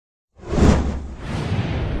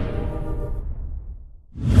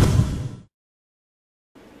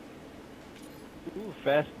Ooh,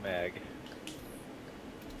 fast mag.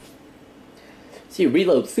 See,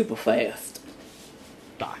 reload super fast.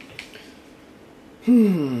 Doc.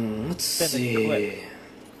 Let's Send a clip. see.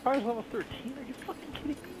 Fire's level 13? Are you fucking kidding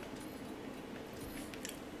me?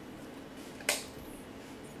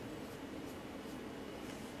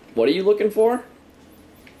 What are you looking for?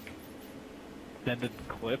 Send a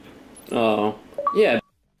clip. Oh. Yeah,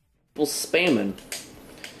 people spamming.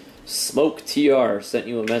 Smoke TR sent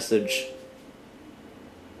you a message.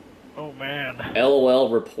 Oh man. LOL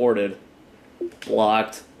reported.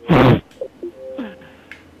 Blocked.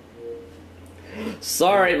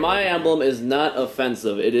 Sorry, my emblem is not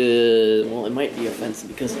offensive. It is... well, it might be offensive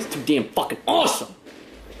because it's too damn fucking awesome!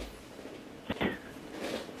 Look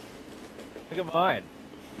at mine.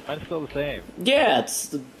 Mine's still the same. Yeah, it's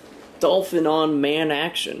the dolphin on man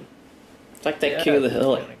action. It's like that King of the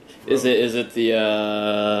Hill. Is it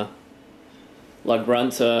the, La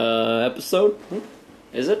Grunta episode?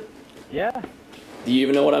 Is it? Yeah. Do you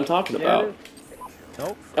even know what I'm talking about?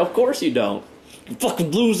 Nope. Of course you don't. You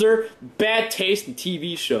fucking loser. Bad taste in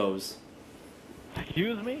TV shows.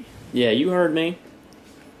 Excuse me? Yeah, you heard me.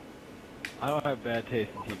 I don't have bad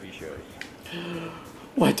taste in TV shows.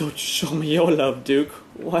 Why don't you show me your love, Duke?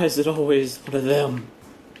 Why is it always one of them?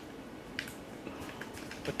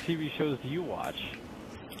 What TV shows do you watch?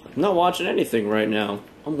 I'm not watching anything right now.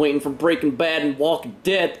 I'm waiting for Breaking Bad and Walking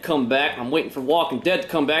Dead to come back. I'm waiting for Walking Dead to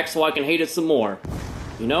come back so I can hate it some more.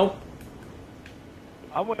 You know?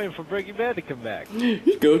 I'm waiting for Breaking Bad to come back.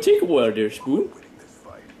 Go take a while there, Spoon.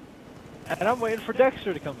 And I'm waiting for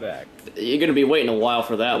Dexter to come back. You're gonna be waiting a while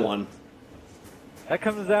for that one. That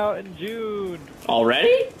comes out in June.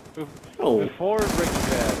 Already? Oh. Before Breaking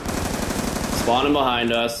Bad. Spawning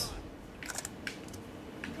behind us.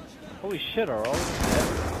 Holy shit, are all of them dead?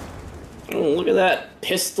 Oh, look at that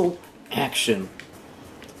pistol action.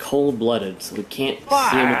 Cold-blooded, so we can't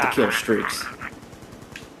see him with the kill streaks. We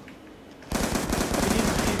need to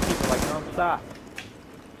see people like non-stop.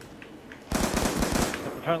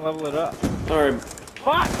 I'm trying to level it up. Alright.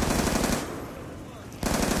 Fuck!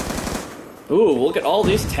 Ooh, look at all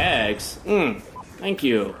these tags. Thank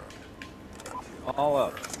you. All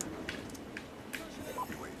up.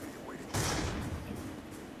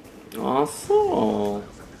 Awesome.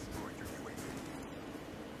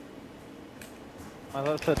 I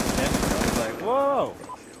thought that I was like, whoa!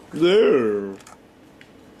 There.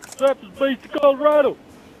 Straps is based in Colorado!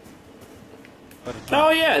 But it's not.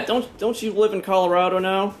 Oh yeah, don't you live in Colorado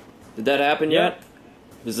now? Did that happen yet?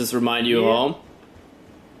 Does this remind you of home?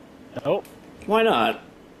 Nope. Why not?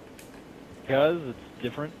 Because it's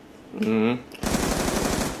different.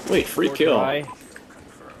 Wait, free More kill. dry.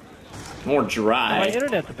 More dry. My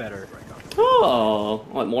internet's better. Oh,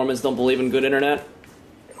 what, Mormons don't believe in good internet?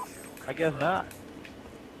 I guess not.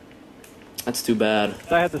 That's too bad.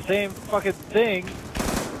 So I had the same fucking thing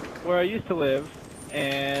where I used to live,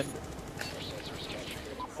 and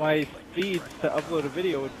my speed to upload a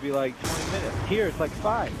video would be like 20 minutes. Here, it's like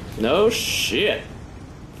 5. No shit.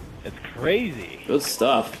 It's crazy. Good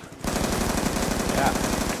stuff. Yeah.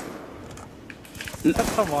 That's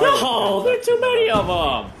how No, there are too many of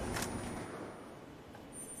them.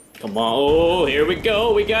 Come on, oh, here we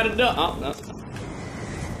go. We got it done. Oh, no.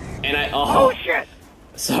 And oh shit!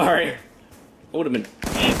 Sorry. I would have been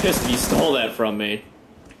pissed if you stole that from me.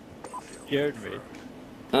 Scared me.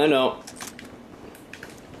 I know.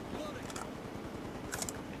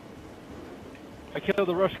 I killed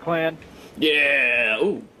the Rush clan. Yeah.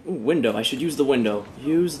 Ooh, window. I should use the window.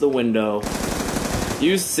 Use the window.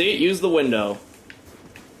 Use the window.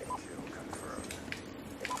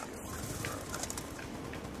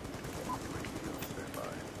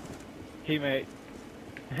 Teammate.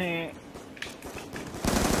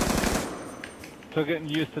 So getting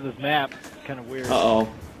used to this map, it's kind of weird. Uh-oh.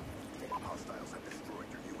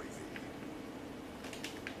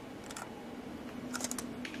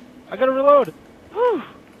 I gotta reload! Whew.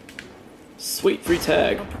 Sweet, free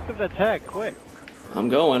tag. Don't pick up that tag, quick. I'm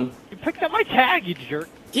going. You picked up my tag, you jerk!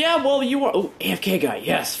 Yeah, well, you were... Oh, AFK guy.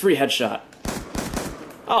 Yes, free headshot.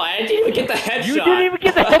 Oh, I didn't even get the headshot. You didn't even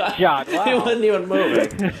get the headshot, wow. He wasn't even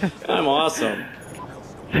moving. I'm awesome.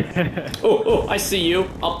 Oh, I see you.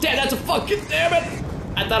 Oh, damn, that's a fucking... Damn it!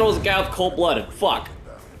 I thought it was a guy with cold-blooded. Fuck.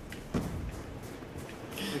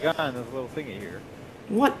 There's a guy on this little thingy here.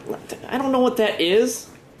 What? I don't know what that is.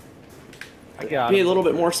 I got Be him. a little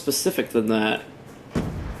bit more specific than that.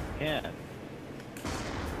 Can.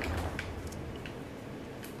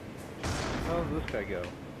 How does this guy go?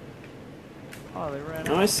 Oh, they ran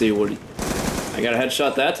Oh, out. I see what... I got a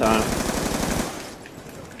headshot that time.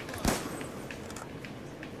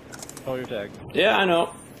 Oh, your tag. Yeah, I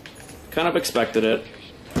know. Kind of expected it.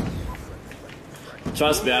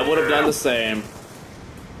 Trust me, I would have done the same.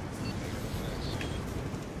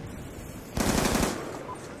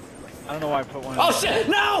 I don't know why I put one. Oh shit!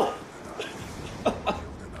 No!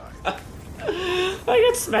 I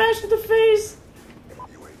got smashed in the face.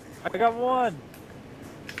 I got one.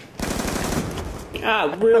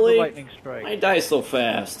 God, really? Lightning strike. I die so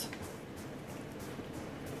fast.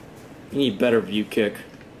 You need better view kick.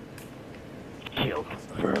 Kill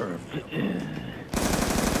confirmed.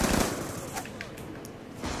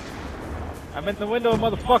 I'm in the window,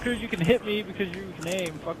 motherfuckers. You can hit me because you can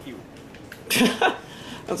aim. Fuck you.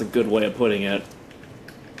 That's a good way of putting it.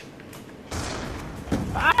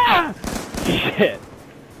 Ah! Shit.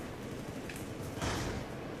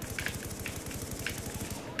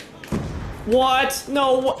 What?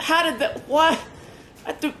 No, how did that... What?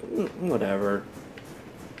 I do... Whatever.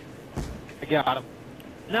 I got him.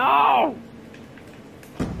 No!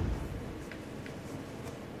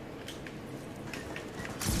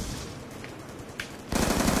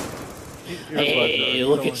 Hey,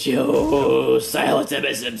 look at you. Silent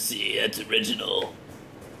MSMC, that's original.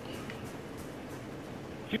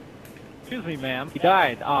 Excuse me, ma'am. He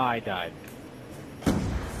died. Ah, I died.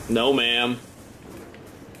 No, ma'am.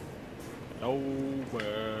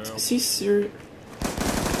 Nowhere. Is he serious?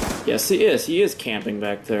 Yes, he is. He is camping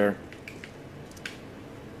back there.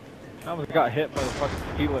 I almost got hit by the fucking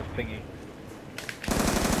ski lift thingy.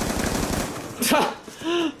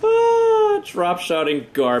 Drop shotting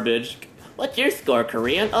garbage. What's your score,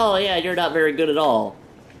 Korean? Oh, yeah, you're not very good at all.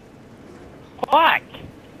 Fuck!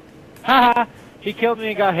 Haha! He killed me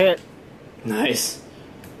and got hit. Nice.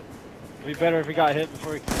 It'd be better if he got hit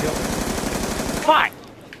before he could kill me. Fuck!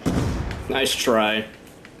 Nice try.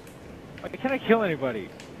 Why can't I kill anybody?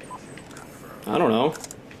 I don't know.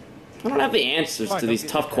 I don't have the answers Fine, to these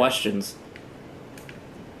tough attacked. questions.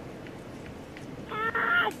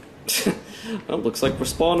 Well, looks like we're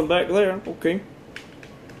spawning back there. Okay.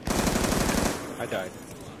 I died.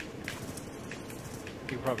 You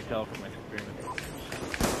can probably tell from my screaming.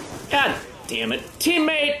 God damn it.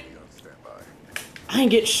 Teammate! I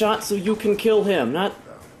get shot so you can kill him, not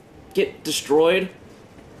get destroyed.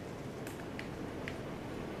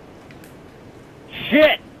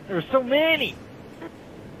 Shit! There were so many!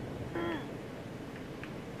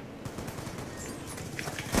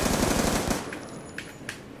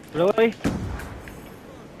 Really?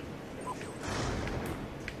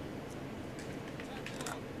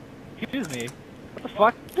 Excuse me. What the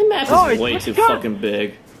fuck? The map Oh, is it's way my too gun. fucking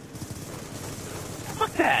big.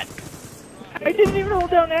 Fuck that! I didn't even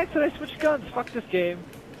hold down X and I switched guns. Fuck this game.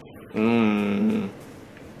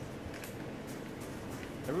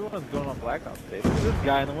 Everyone's going on Black Ops today. Look at this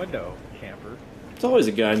guy in the window. Camper. There's always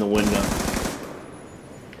a guy in the window.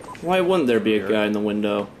 Why wouldn't there be a guy in the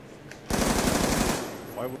window?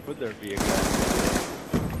 Why would there be a guy?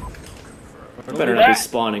 You better not be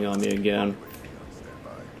spawning on me again.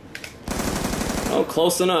 Oh,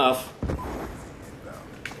 close enough.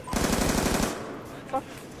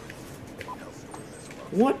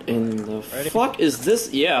 What in the fuck is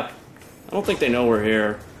this? Yeah. I don't think they know we're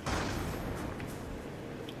here.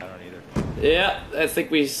 I don't either. Yeah, I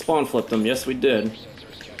think we spawn flipped them. Yes, we did.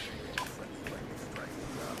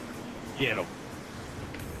 Get him.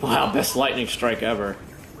 Wow, best lightning strike ever.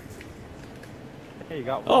 Hey, you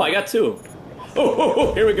got one. Oh, I got two.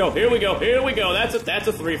 Oh, here we go, here we go, here we go. That's a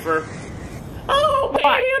threefer. Oh,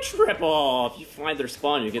 baby, a triple. If you find their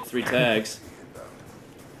spawn, you get 3 tags.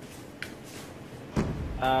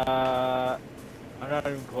 I'm not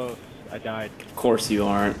even close. I died. Of course you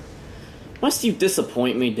aren't. Must you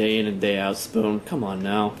disappoint me day in and day out, Spoon? Come on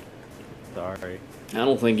now. Sorry. I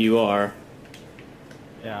don't think you are.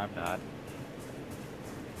 Yeah, I'm not.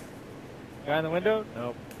 Guy in the window?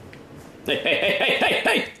 Nope. Hey, hey, hey, hey, hey,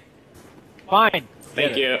 hey! Fine.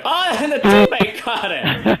 Thank you. Oh, and the teammate got it!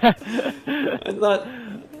 I thought...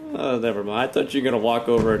 Oh, never mind. I thought you were gonna walk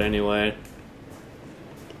over it anyway.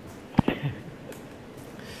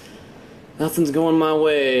 Nothing's going my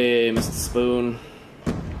way, Mr. Spoon.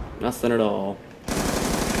 Nothing at all.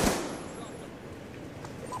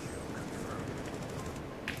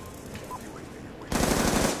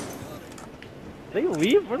 They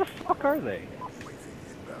leave? Where the fuck are they?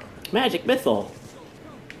 Magic Mythal.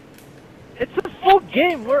 It's a full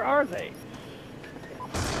game. Where are they?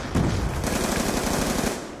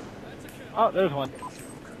 Oh, there's one.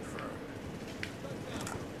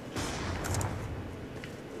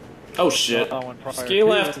 Oh shit. One prior Ski to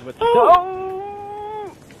left. with- Oh!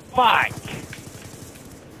 Oh! Fuck!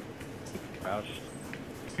 Ouch.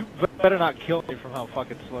 You better not kill me from how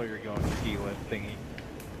fucking slow you're going, ski lift thingy.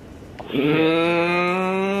 I'll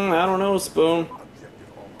I don't know, Spoon.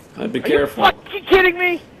 I'd be Are careful. you fucking kidding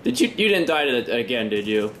me? Did you didn't die to it again, did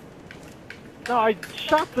you? No, I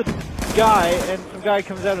shot the guy, and some guy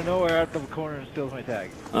comes out of nowhere out of the corner and steals my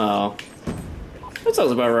tag. Oh. That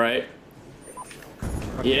sounds about right.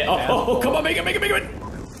 Yeah, oh, come on, make it!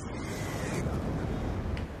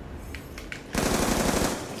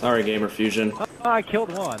 Sorry, Gamer Fusion. I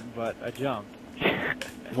killed one, but I jumped.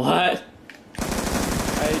 What?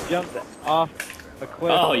 I jumped off a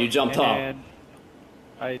cliff. Oh, you jumped off. And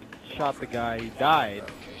I shot the guy, he died,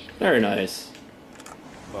 Very nice.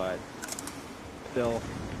 but still.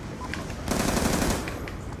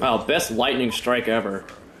 Wow, best lightning strike ever.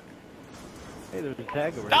 Hey, there's a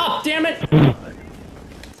tag over Oh, damn it!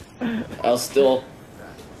 I'll still...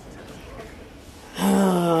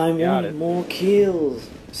 I Got want it. more kills.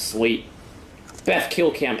 Sweet. Best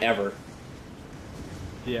kill cam ever.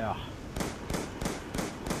 Yeah.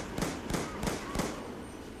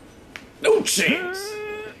 No chance!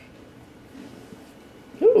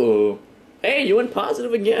 Ooh. Hey, you went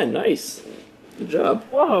positive again. Nice. Good job.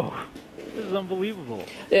 Whoa! This is unbelievable.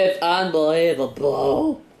 It's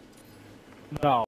unbelievable. No.